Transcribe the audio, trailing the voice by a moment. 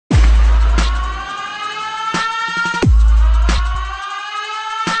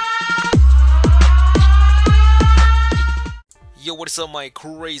Yo, what is up, my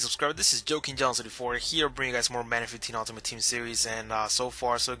crazy subscriber? This is Joking Johnson 34 here, bringing you guys more Madden 15 Ultimate Team series. And so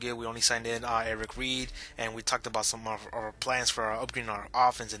far, so good. We only signed in Eric Reed, and we talked about some of our plans for upgrading our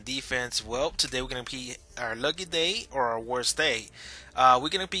offense and defense. Well, today we're gonna be our lucky day or our worst day. We're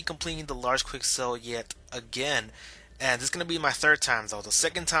gonna be completing the large quick sell yet again. And this is going to be my third time though. The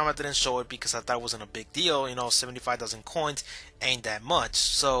second time I didn't show it because I thought it wasn't a big deal. 75,000 coins ain't that much.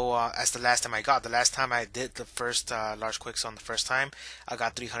 So as the last time I got. The last time I did the first large quick sell on the first time, I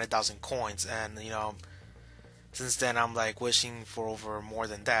got 300,000 coins. And since then I'm like wishing for over more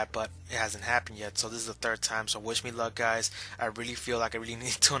than that, but it hasn't happened yet. So this is the third time, so wish me luck, guys. I really feel like I really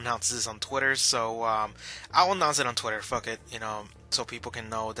need to announce this on Twitter, so I'll announce it on Twitter, fuck it, so people can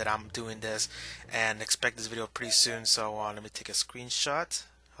know that I'm doing this and expect this video pretty soon. So let me take a screenshot.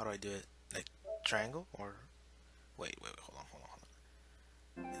 How do I do it? Like triangle or wait, hold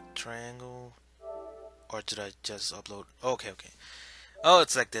on. Triangle, or did I just upload? Okay. Oh,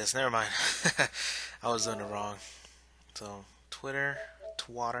 it's like this. Never mind. I was doing it wrong. So Twitter,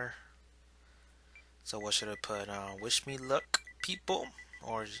 Twatter. So what should I put? Wish me luck, people,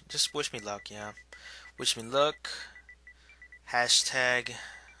 or just wish me luck. Yeah, wish me luck. Hashtag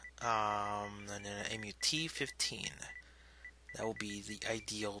and then MUT15. That will be the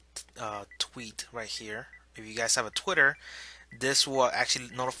ideal tweet right here. If you guys have a Twitter, this will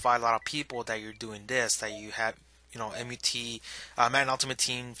actually notify a lot of people that you're doing this, that you have MUT Madden Ultimate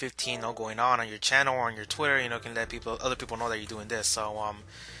Team 15 going on your channel or on your Twitter. Can let other people know that you're doing this. So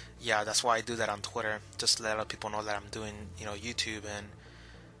yeah, that's why I do that on Twitter, just to let other people know that I'm doing YouTube and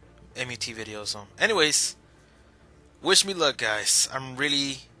MUT videos. So anyways, wish me luck, guys. I'm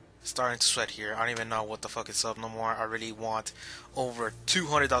really starting to sweat here. I don't even know what the fuck is up no more. I really want over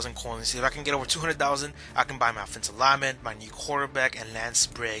 200,000 coins. If I can get over 200,000, I can buy my offensive lineman, my new quarterback, and Lance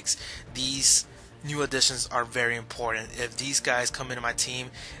Briggs. These new additions are very important. If these guys come into my team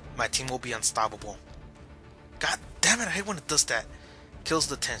will be unstoppable. God damn it, I hate when it does that. Kills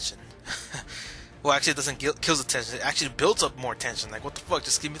the tension. Well, actually it doesn't kills the tension. It actually builds up more tension. Like, what the fuck?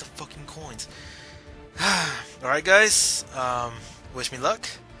 Just give me the fucking coins. Alright, guys. Wish me luck.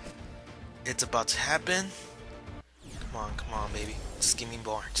 It's about to happen. Come on, baby. Just give me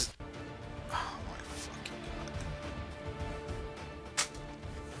more. Just... Oh my fucking god.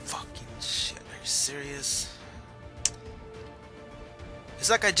 Fucking shit. Are you serious?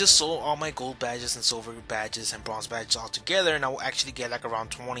 It's like I just sold all my gold badges and silver badges and bronze badges all together, and I will actually get like around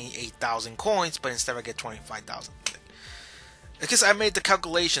 28,000 coins, but instead I get 25,000. Because I made the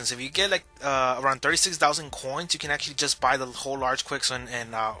calculations. If you get like around 36,000 coins, you can actually just buy the whole large quicks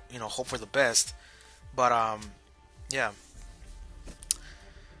and hope for the best. But yeah,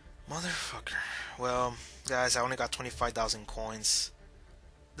 motherfucker. Well, guys, I only got 25,000 coins.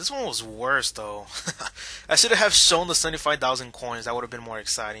 This one was worse though. I should have shown the 75,000 coins. That would have been more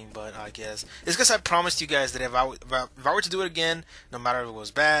exciting. But I guess it's because I promised you guys that if I were to do it again, no matter if it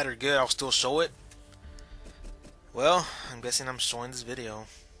was bad or good, I'll still show it. Well, I'm guessing I'm showing this video.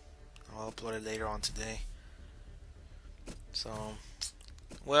 I'll upload it later on today. So,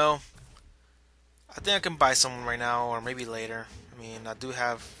 well, I think I can buy someone right now or maybe later. I mean, I do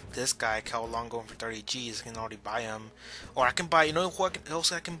have this guy, Cal Long, going for 30 G's. I can already buy him. Or I can buy, who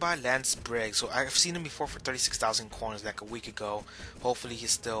else I can buy? Lance Briggs. So I've seen him before for 36,000 coins like a week ago. Hopefully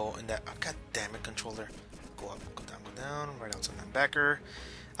he's still in that. Oh, god damn it, controller. Go up, go down. Right outside linebacker.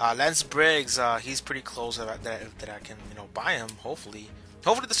 Lance Briggs, he's pretty close that I can buy him. Hopefully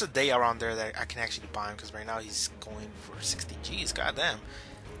there's a day around there that I can actually buy him, because right now he's going for 60 G's. God damn.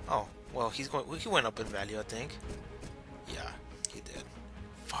 Oh well, he went up in value, I think. Yeah, he did.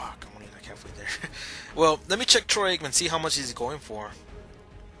 Fuck, I'm only like halfway there. Well, let me check Troy Aikman, see how much he's going for.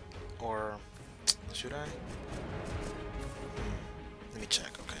 Or should I? Let me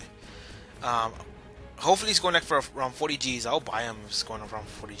check. Okay. Hopefully he's going like for around 40 G's. I'll buy him if he's going around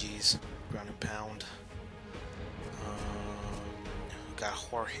 40 G's. Ground and pound. Got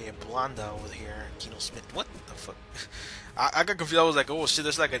Jorge Blanda over here. Geno Smith. What the fuck? I got confused. I was like, oh shit,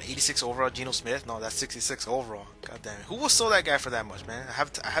 there's like an 86 overall Geno Smith. No, that's 66 overall. God damn it. Who will sell that guy for that much, man?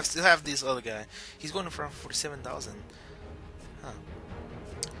 I still have this other guy. He's going for around 47,000. Huh.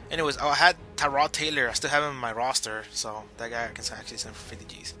 Anyways, I had Tyrod Taylor. I still have him in my roster, so that guy I can actually send for 50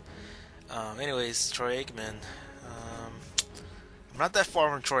 G's. Anyways, Troy Aikman. I'm not that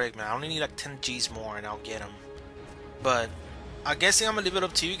far from Troy Aikman. I only need like 10 G's more and I'll get him. But I guess I'm gonna leave it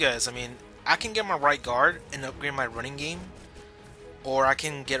up to you guys. I mean, I can get my right guard and upgrade my running game, or I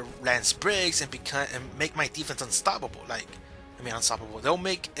can get Lance Briggs and make my defense unstoppable. Unstoppable. They'll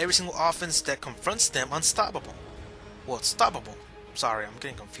make every single offense that confronts them unstoppable. Well, stoppable. Sorry, I'm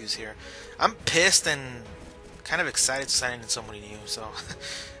getting confused here. I'm pissed and kind of excited to sign in somebody new. So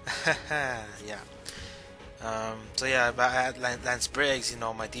yeah. So yeah, if I add Lance Briggs,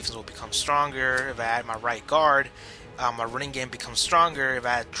 my defense will become stronger. If I add my right guard, my running game becomes stronger. If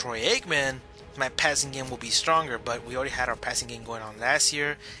I add Troy Aikman, my passing game will be stronger. But we already had our passing game going on last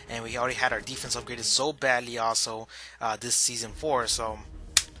year, and we already had our defense upgraded so badly also this season 4. So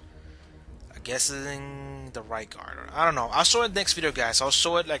I guess in the right guard. I don't know. I'll show it next video, guys. I'll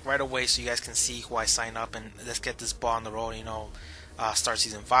show it like right away so you guys can see who I sign up, and let's get this ball on the road. Start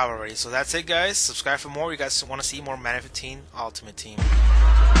season 5 already. So that's it, guys. Subscribe for more. You guys want to see more Madden 15 Ultimate Team.